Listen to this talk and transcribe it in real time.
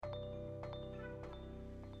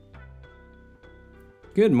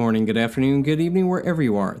Good morning, good afternoon, good evening, wherever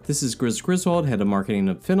you are. This is Grizz Griswold, head of marketing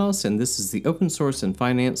of Finos, and this is the Open Source and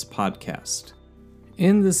Finance podcast.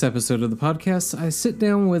 In this episode of the podcast, I sit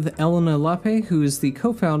down with Elena Lape, who is the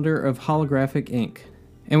co-founder of Holographic Inc.,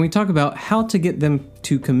 and we talk about how to get them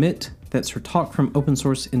to commit. That's her talk from Open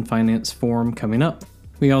Source in Finance forum coming up.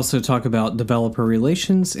 We also talk about developer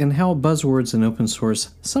relations and how buzzwords in open source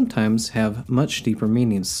sometimes have much deeper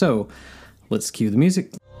meanings. So, let's cue the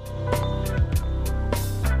music.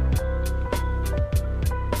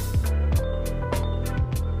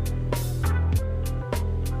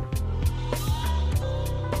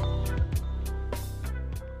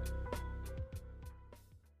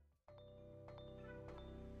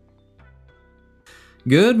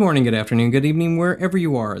 Good morning, good afternoon, good evening, wherever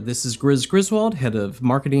you are. This is Grizz Griswold, head of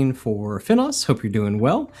marketing for Finos. Hope you're doing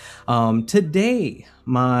well. Today,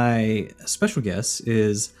 my special guest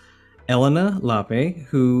is Elena Lape,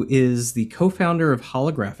 who is the co-founder of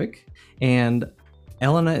Holographic. And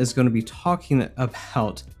Elena is going to be talking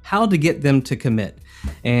about how to get them to commit.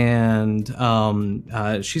 And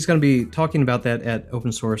she's going to be talking about that at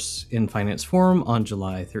Open Source in Finance Forum on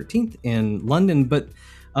July 13th in London. But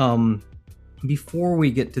before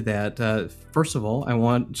we get to that, first of all, I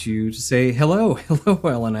want you to say hello. Hello,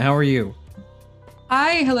 Elena. How are you?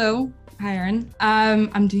 Hi. Hello. Hi, Aaron.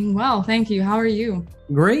 I'm doing well. Thank you. How are you?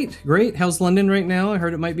 Great. How's London right now? I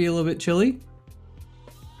heard it might be a little bit chilly.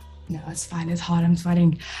 No, it's fine. It's hot. I'm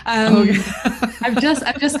sweating. Okay. I've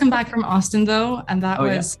just come back from Austin though, and that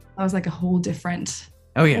was like a whole different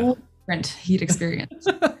heat experience.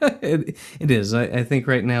 It is. I think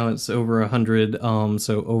right now it's over 100,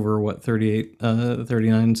 so over 38,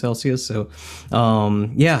 39 Celsius. So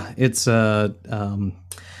it's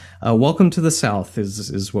welcome to the South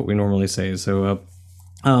is what we normally say. So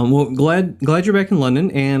well, glad you're back in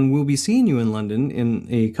London, and we'll be seeing you in London in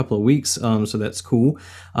a couple of weeks. So that's cool.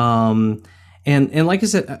 And like I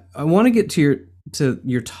said, I want to get to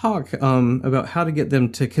your talk about how to get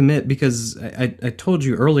them to commit, because I told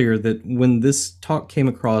you earlier that when this talk came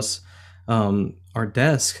across our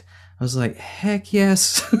desk, I was like, heck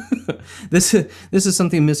yes, this is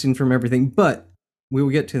something missing from everything. But we will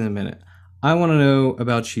get to it in a minute. I want to know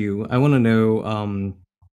about you. I want to know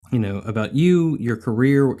about you, your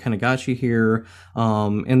career, what kind of got you here,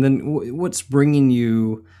 and then what's bringing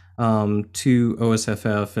you to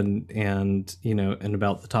OSFF and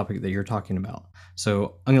about the topic that you're talking about.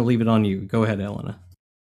 So I'm going to leave it on you. Go ahead, Elena.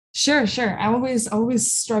 Sure. I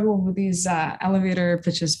always struggle with these elevator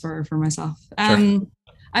pitches for myself. Sure.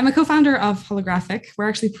 I'm a co-founder of Holographic. We're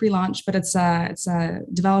actually pre-launch, but it's a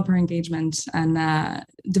developer engagement and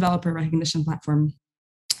developer recognition platform.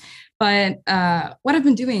 But what I've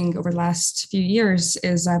been doing over the last few years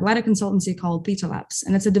is I've led a consultancy called Theta Labs,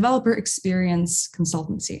 and it's a developer experience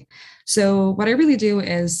consultancy. So what I really do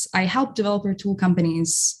is I help developer tool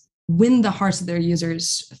companies win the hearts of their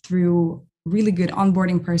users through really good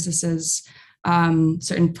onboarding processes,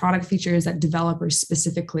 certain product features that developers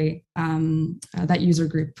specifically, that user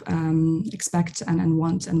group expect and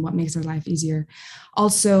want, and what makes their life easier.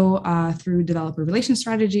 Also through developer relation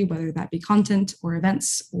strategy, whether that be content or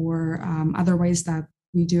events or other ways that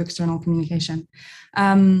we do external communication.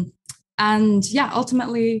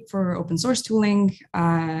 Ultimately for open source tooling,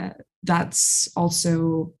 that's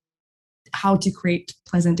also how to create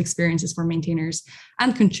pleasant experiences for maintainers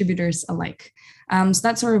and contributors alike. So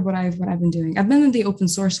that's sort of what I've been doing. I've been in the open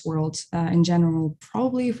source world in general,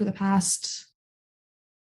 probably for the past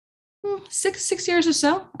six years or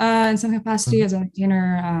so, in some capacity as a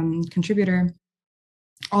maintainer, contributor,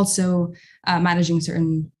 also managing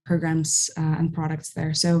certain programs and products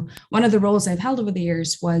there. So one of the roles I've held over the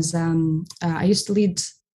years was I used to lead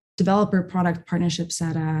developer product partnerships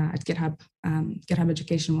at GitHub. GitHub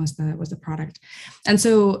Education was the product, and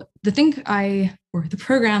so the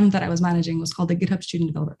program that I was managing was called the GitHub Student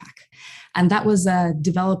Developer Pack, and that was a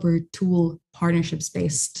developer tool partnerships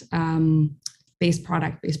based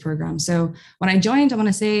program. So when I joined, I want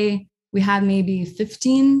to say we had maybe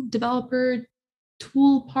 15 developer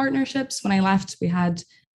tool partnerships. When I left, we had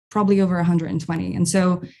probably over 120, and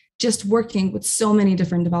so just working with so many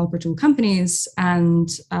different developer tool companies and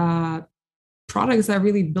products that are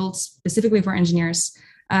really built specifically for engineers,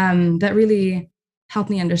 that really helped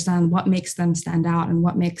me understand what makes them stand out and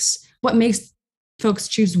what makes folks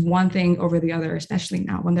choose one thing over the other, especially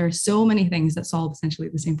now when there are so many things that solve essentially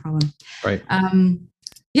the same problem. Right. I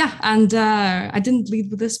didn't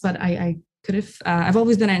lead with this, but I could have. I've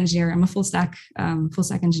always been an engineer. I'm a full stack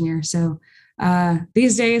engineer. So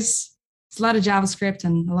these days, it's a lot of JavaScript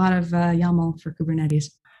and a lot of YAML for Kubernetes.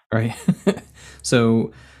 Right.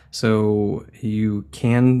 So So you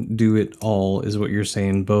can do it all, is what you're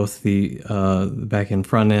saying, both the back end,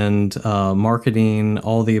 front end, marketing,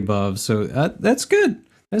 all the above. So that's good.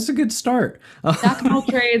 That's a good start. Jack of all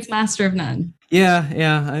trades, master of none. Yeah,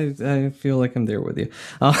 I feel like I'm there with you.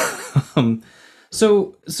 Um,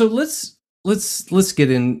 so let's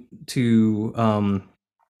get into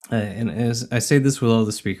and as I say this with all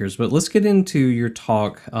the speakers, but let's get into your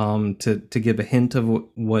talk to give a hint of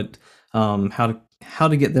what how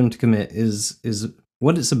to get them to commit is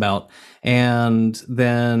what it's about, and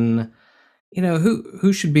then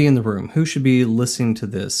who should be in the room, who should be listening to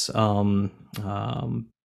this,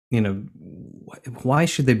 you know why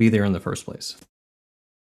should they be there in the first place?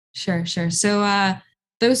 Sure, sure. So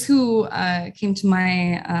those who came to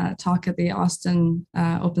my talk at the Austin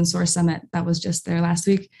Open Source Summit that was just there last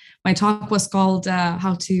week, my talk was called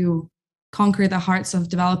 "How to Conquer the Hearts of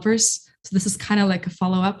Developers." So this is kind of like a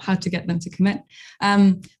follow-up, how to get them to commit.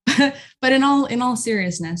 Um, but in all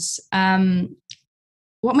seriousness,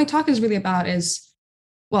 what my talk is really about is,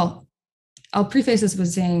 well, I'll preface this with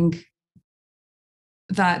saying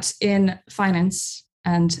that in finance,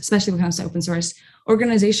 and especially when it comes to open source,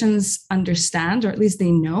 organizations understand, or at least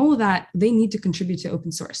they know, that they need to contribute to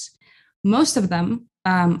open source. Most of them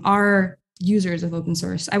are users of open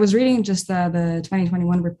source. I was reading just the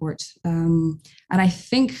 2021 report, and I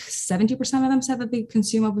think 70% of them said that they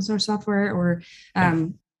consume open source software, or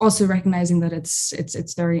also recognizing that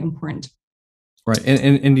it's very important. Right,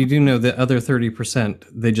 and you do know that other 30%,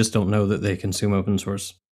 they just don't know that they consume open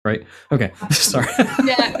source, right? Okay, sorry.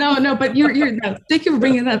 Yeah, no, but you're no, thank you for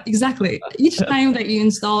bringing it up. Exactly. Each time that you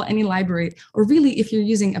install any library, or really if you're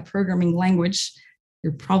using a programming language,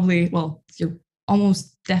 you're probably, well, you're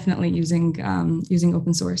almost definitely using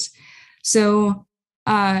open source. So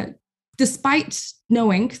despite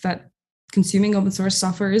knowing that consuming open source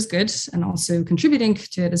software is good and also contributing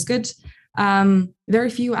to it is good, very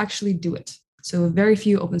few actually do it. So very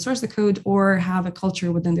few open source the code or have a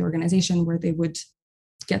culture within the organization where they would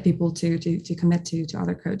get people to commit to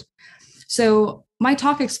other code. So my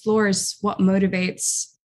talk explores what motivates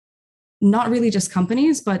not really just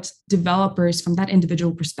companies, but developers from that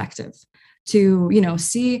individual perspective to,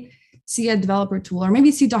 see a developer tool, or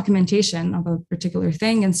maybe see documentation of a particular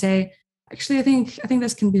thing and say, actually, I think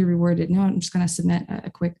this can be rewarded. No, I'm just going to submit a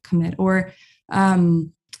quick commit. Or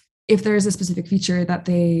if there is a specific feature that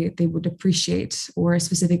they would appreciate, or a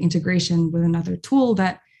specific integration with another tool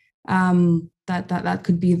that that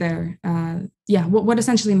could be there. What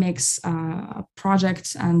essentially makes a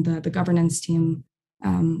project and the governance team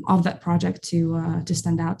of that project to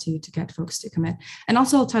stand out, to get folks to commit. And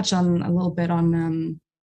also I'll touch on a little bit on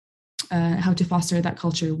how to foster that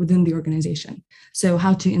culture within the organization. So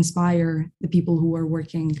how to inspire the people who are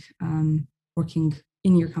working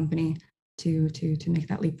in your company to make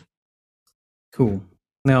that leap. Cool.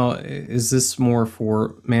 Now, is this more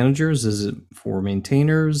for managers? Is it for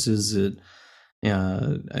maintainers? Is it?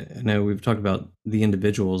 I know we've talked about the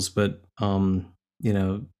individuals, but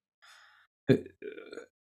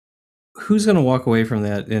who's going to walk away from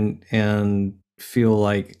that and feel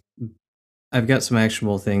like I've got some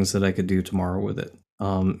actionable things that I could do tomorrow with it?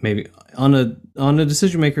 Maybe on a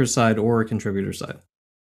decision maker side or a contributor side.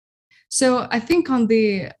 So I think on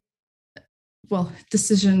the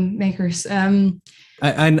decision makers.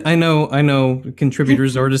 I know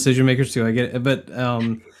contributors are decision makers too. I get it, but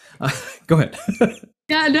go ahead.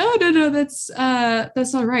 Yeah, no. That's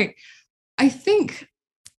all right. I think.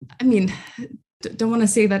 I mean, don't want to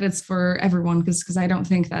say that it's for everyone, because I don't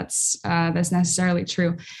think that's necessarily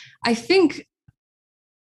true. I think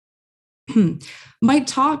my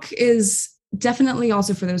talk is definitely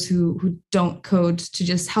also for those who don't code, to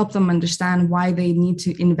just help them understand why they need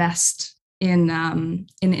to invest in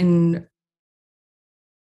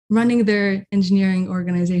running their engineering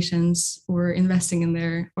organizations, or investing in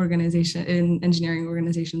their organization, in engineering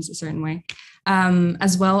organizations a certain way,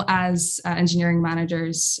 as well as engineering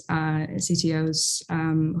managers, CTOs,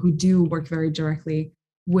 who do work very directly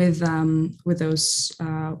with those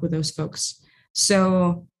folks.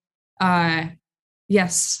 So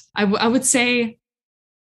yes, I would say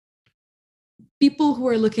people who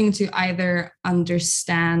are looking to either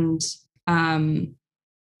understand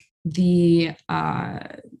the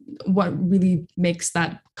what really makes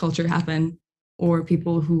that culture happen, or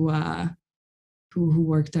people who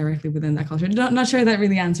work directly within that culture. Not sure that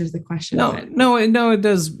really answers the question. No, it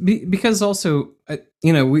does, because also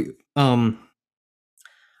we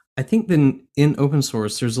I think then in open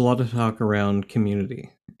source there's a lot of talk around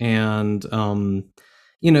community, and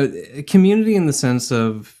community in the sense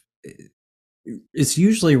of it's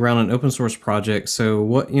usually around an open source project. So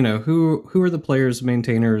what, who are the players,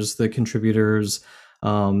 maintainers, the contributors,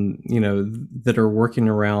 that are working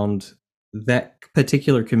around that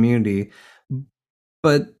particular community.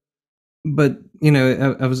 But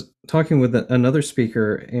I was talking with another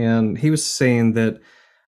speaker, and he was saying that,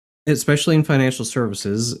 especially in financial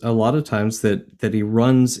services, a lot of times that he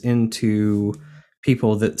runs into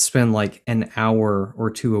people that spend like an hour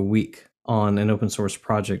or two a week on an open source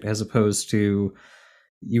project, as opposed to,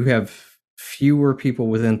 you have fewer people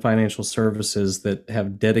within financial services that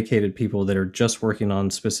have dedicated people that are just working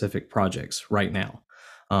on specific projects right now.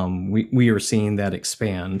 We are seeing that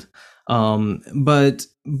expand. But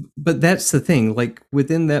that's the thing. Like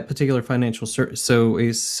within that particular financial service, so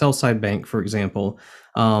a sell side bank, for example,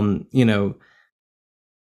 um, you know,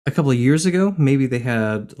 a couple of years ago, maybe they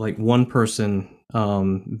had like one person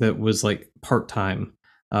that was like part time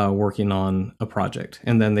working on a project,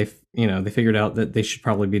 and then they figured out that they should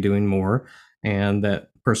probably be doing more, and that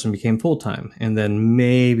person became full time, and then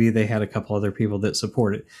maybe they had a couple other people that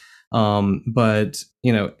support it. But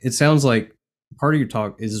it sounds like part of your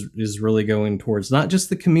talk is really going towards not just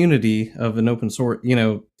the community of an open source.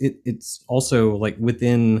 It's also like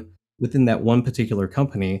within that one particular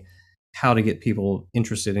company, how to get people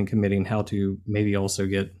interested in committing, how to maybe also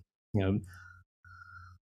get, you know,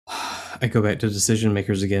 I go back to decision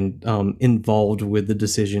makers again, involved with the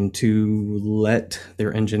decision to let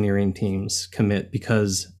their engineering teams commit,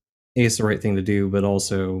 because it's the right thing to do, but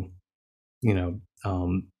also, you know,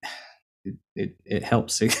 it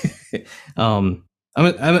helps. I'm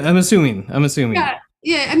assuming. Yeah,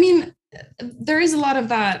 yeah. I mean, there is a lot of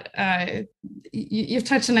that. You've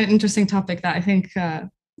touched on an interesting topic that I think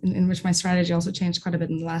in which my strategy also changed quite a bit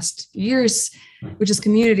in the last years, which is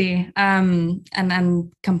community,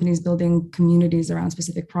 and companies building communities around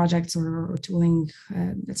specific projects or tooling,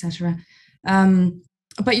 etc.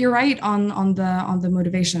 But you're right on the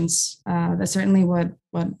motivations. That's certainly what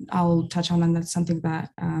I'll touch on, and that's something that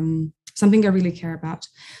something I really care about.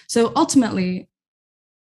 So ultimately,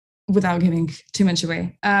 without giving too much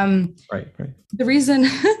away. Right. The reason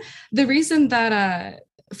the reason that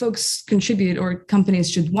folks contribute, or companies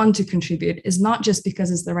should want to contribute, is not just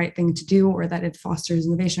because it's the right thing to do or that it fosters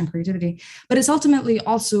innovation and creativity, but it's ultimately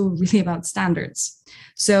also really about standards.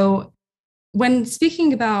 So when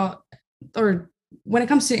speaking about, or when it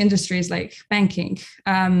comes to industries like banking,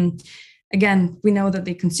 again, we know that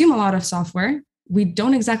they consume a lot of software. We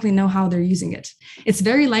don't exactly know how they're using it. It's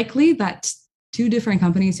very likely that two different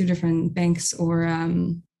companies, two different banks, or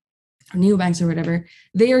neobanks or whatever,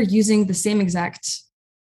 they are using the same exact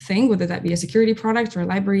thing, whether that be a security product or a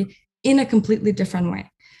library, in a completely different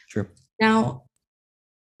way. Sure. Now,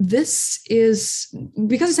 this is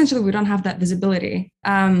because essentially we don't have that visibility.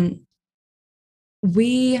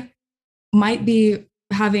 We might be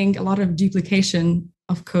having a lot of duplication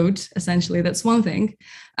of code, essentially. That's one thing.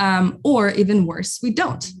 Or even worse, we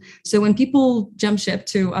don't. So when people jump ship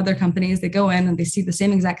to other companies, they go in and they see the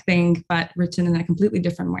same exact thing, but written in a completely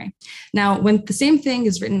different way. Now, when the same thing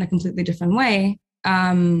is written in a completely different way,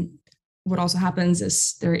 what also happens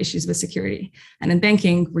is there are issues with security. And in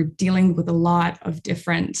banking, we're dealing with a lot of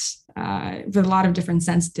different sensitive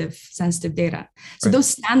data. So right. Those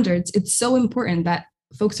standards, it's so important that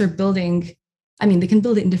folks are building. I mean, they can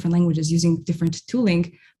build it in different languages using different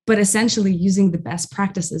tooling, but essentially using the best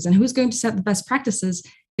practices. And who's going to set the best practices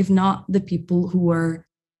if not the people who are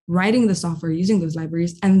writing the software, using those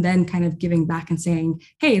libraries, and then kind of giving back and saying,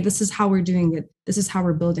 hey, this is how we're doing it. This is how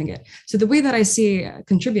we're building it. So the way that I see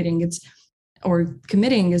contributing or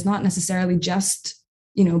committing is not necessarily just,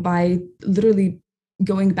 by literally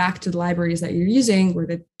going back to the libraries that you're using or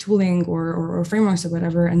the tooling or frameworks or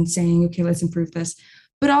whatever and saying, okay, let's improve this,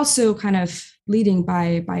 but also kind of leading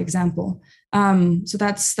by example. So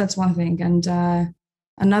that's one thing. And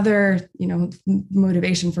another,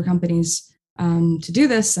 motivation for companies to do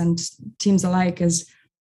this, and teams alike, is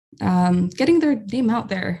getting their name out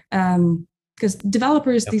there. Because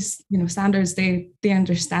developers, yep. These standards, they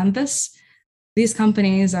understand this. These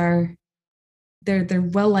companies they're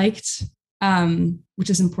well liked,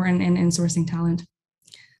 which is important in sourcing talent.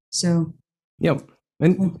 So yep.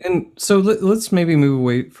 And so let's maybe move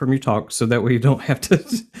away from your talk, so that way you don't have to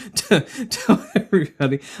tell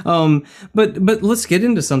everybody. But let's get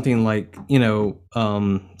into something like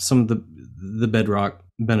some of the bedrock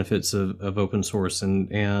benefits of open source,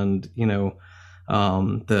 and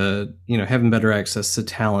the having better access to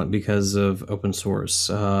talent because of open source.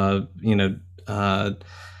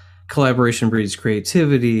 Collaboration breeds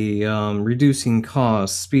creativity, reducing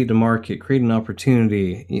costs, speed to market, creating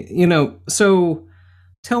opportunity. So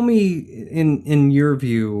tell me, in your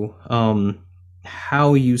view,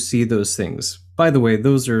 how you see those things. By the way,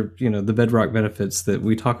 those are, the bedrock benefits that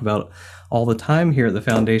we talk about all the time here at the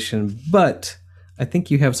foundation, but I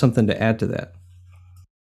think you have something to add to that.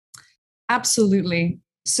 Absolutely.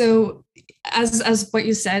 So, as what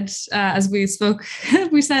you said, as we spoke,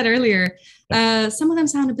 we said earlier, some of them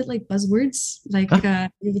sound a bit like buzzwords, like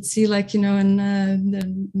you would see, like in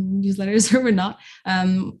the newsletters or whatnot.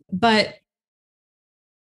 But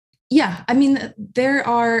yeah, I mean, there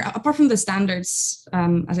are, apart from the standards,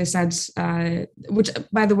 as I said, which,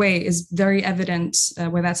 by the way, is very evident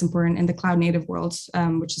where that's important in the cloud native world,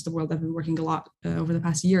 which is the world I've been working a lot over the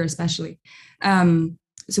past year, especially.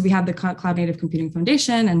 So we have the Cloud Native Computing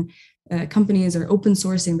Foundation, and companies are open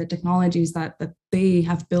sourcing the technologies that they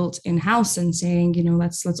have built in-house and saying,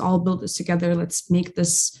 let's all build this together. Let's make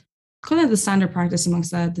this kind of the standard practice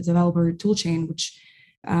amongst the developer toolchain, which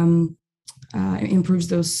improves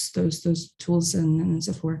those tools and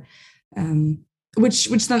so forth.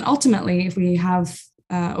 Which then ultimately, if we have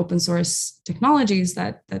open source technologies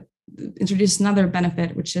that introduce another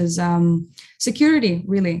benefit, which is security.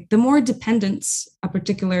 Really, the more dependence a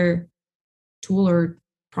particular tool or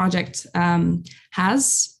project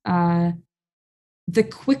has, the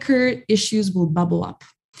quicker issues will bubble up.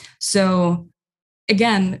 So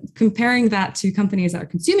again, comparing that to companies that are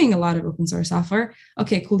consuming a lot of open source software,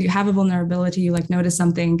 okay, cool, you have a vulnerability, you notice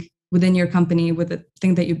something within your company with the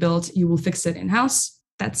thing that you built, you will fix it in-house.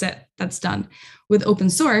 That's it, that's done. With open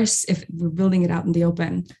source, if we're building it out in the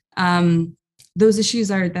open, those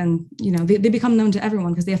issues are then, they become known to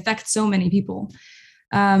everyone because they affect so many people.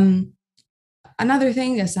 Another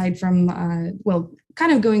thing, aside from,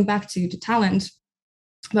 kind of going back to talent,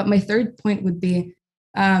 but my third point would be,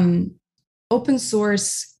 open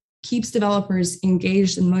source keeps developers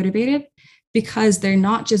engaged and motivated because they're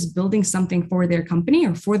not just building something for their company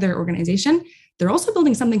or for their organization, they're also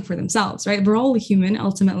building something for themselves, right? We're all human,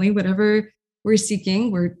 ultimately. Whatever we're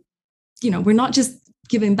seeking, we're not just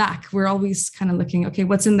giving back. We're always kind of looking, okay,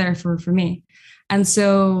 what's in there for me? And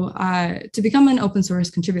so to become an open source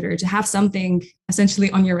contributor, to have something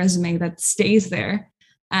essentially on your resume that stays there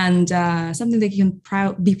and something that you can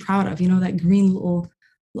be proud of, that green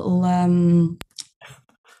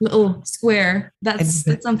little square. That's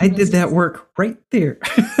something. I did that work right there.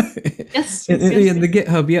 Yes, in the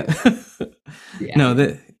GitHub. Yeah. No,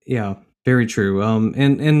 very true.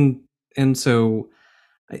 And so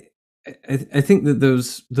I think that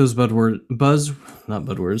those buzzwords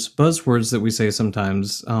that we say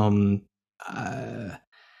sometimes,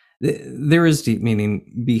 there is deep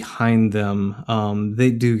meaning behind them.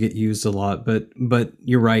 They do get used a lot, but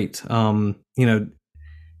you're right.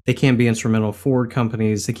 They can be instrumental for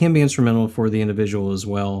companies. They can be instrumental for the individual as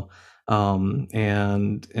well.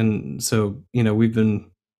 And so, we've been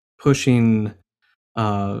pushing,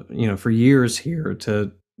 for years here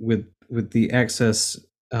with the access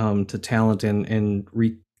to talent and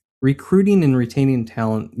recruiting and retaining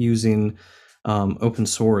talent using open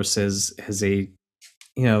source as a,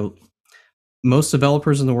 most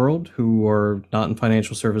developers in the world who are not in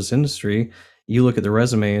financial service industry, you look at the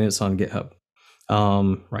resume and it's on GitHub.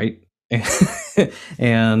 Right.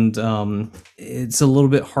 And it's a little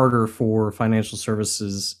bit harder for financial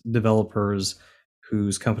services developers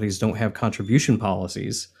whose companies don't have contribution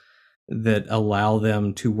policies that allow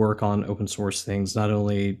them to work on open source things, not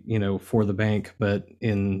only, for the bank, but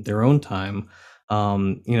in their own time.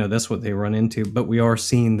 That's what they run into. But we are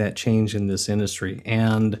seeing that change in this industry,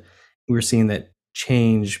 and we're seeing that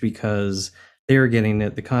change because they're getting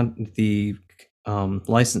it. The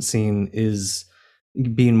licensing is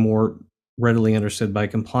being more readily understood by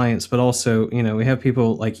compliance, but also, we have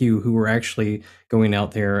people like you who are actually going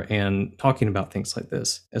out there and talking about things like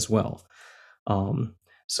this as well.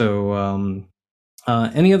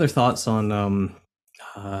 Any other thoughts on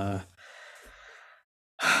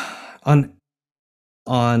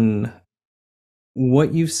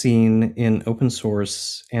what you've seen in open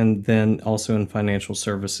source and then also in financial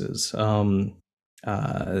services? That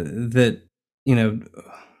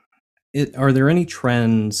are there any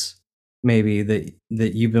trends maybe that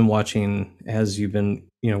you've been watching as you've been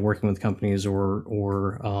working with companies or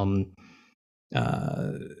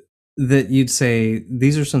that you'd say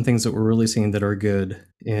these are some things that we're really seeing that are good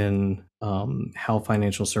in how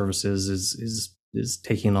financial services is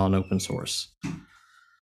taking on open source?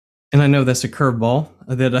 And I know that's a curveball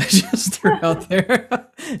that I just threw out there,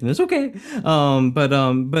 and it's okay. But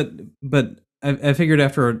I figured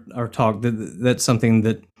after our talk that that's something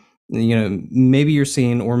that maybe you're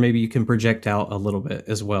seeing, or maybe you can project out a little bit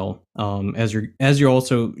as well, as you're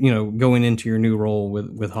also going into your new role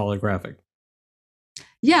with Holographic.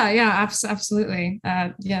 Yeah, absolutely.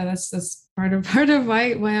 That's part of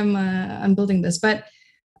why I'm building this. But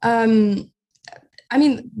I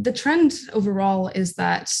mean, the trend overall is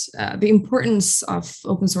that the importance of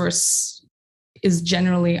open source is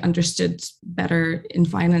generally understood better in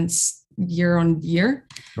finance year on year.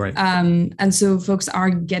 Right. And so folks are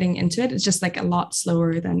getting into it. It's just like a lot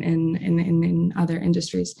slower than in other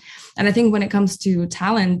industries. And I think when it comes to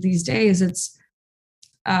talent these days, it's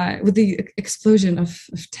with the explosion of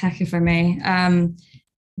tech, if I may,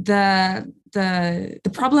 the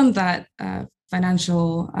problem that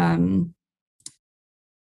financial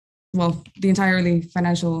the entirely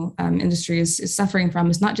financial industry is suffering from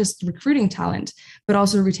is not just recruiting talent, but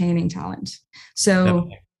also retaining talent. So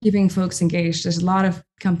definitely. Keeping folks engaged. There's a lot of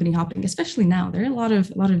company hopping, especially now. There are a lot of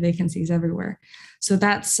vacancies everywhere. So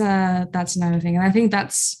that's another thing, and I think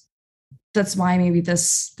that's why maybe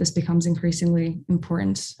this becomes increasingly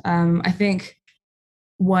important. I think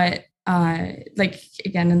what like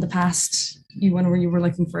again in the past, when you were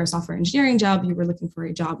looking for a software engineering job, you were looking for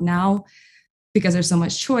a job. Now, because there's so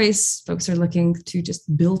much choice, folks are looking to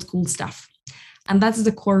just build cool stuff. And that's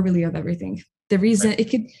the core really of everything. The reason it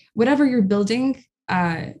could, whatever you're building,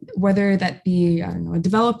 whether that be, I don't know, a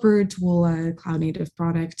developer tool, a cloud native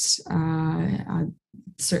product, a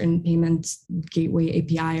certain payment gateway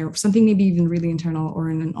API, or something maybe even really internal or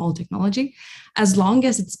in an all technology, as long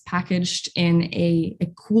as it's packaged in a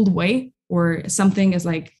cool way, or something is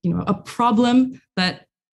like, you know, a problem that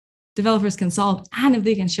developers can solve, and if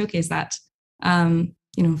they can showcase that,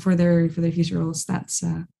 you know, for their future roles, that's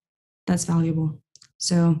valuable.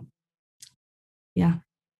 So, yeah.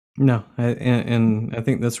 No, and I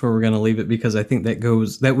think that's where we're going to leave it, because I think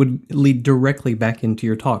that would lead directly back into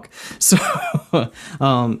your talk. So,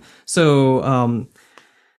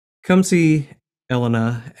 come see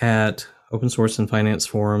Elena at Open Source and Finance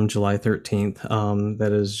Forum, July 13th.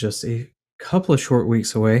 That is just a couple of short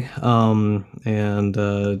weeks away, and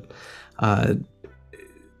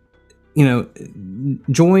you know,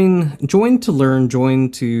 join to learn,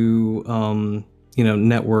 join to you know,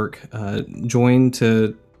 network, join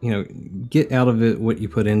to, you know, get out of it what you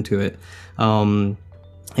put into it,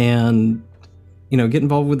 and you know, get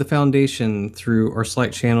involved with the foundation through our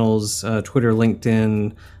Slack channels, Twitter,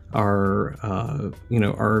 LinkedIn, our you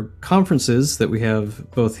know, our conferences that we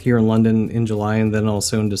have both here in London in July and then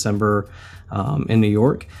also in December in New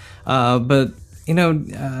York. But you know,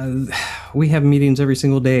 we have meetings every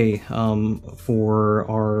single day for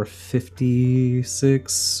our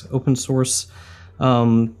 56 open source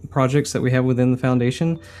projects that we have within the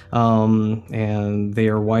foundation, and they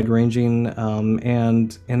are wide-ranging,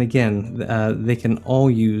 and again, they can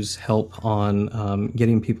all use help on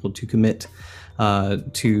getting people to commit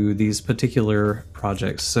to these particular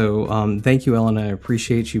projects. So thank you, Ellen. I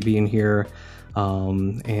appreciate you being here,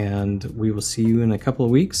 and we will see you in a couple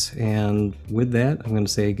of weeks. And with that, I'm going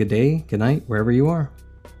to say good day, good night, wherever you are.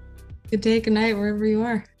 Good day, good night, wherever you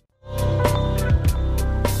are.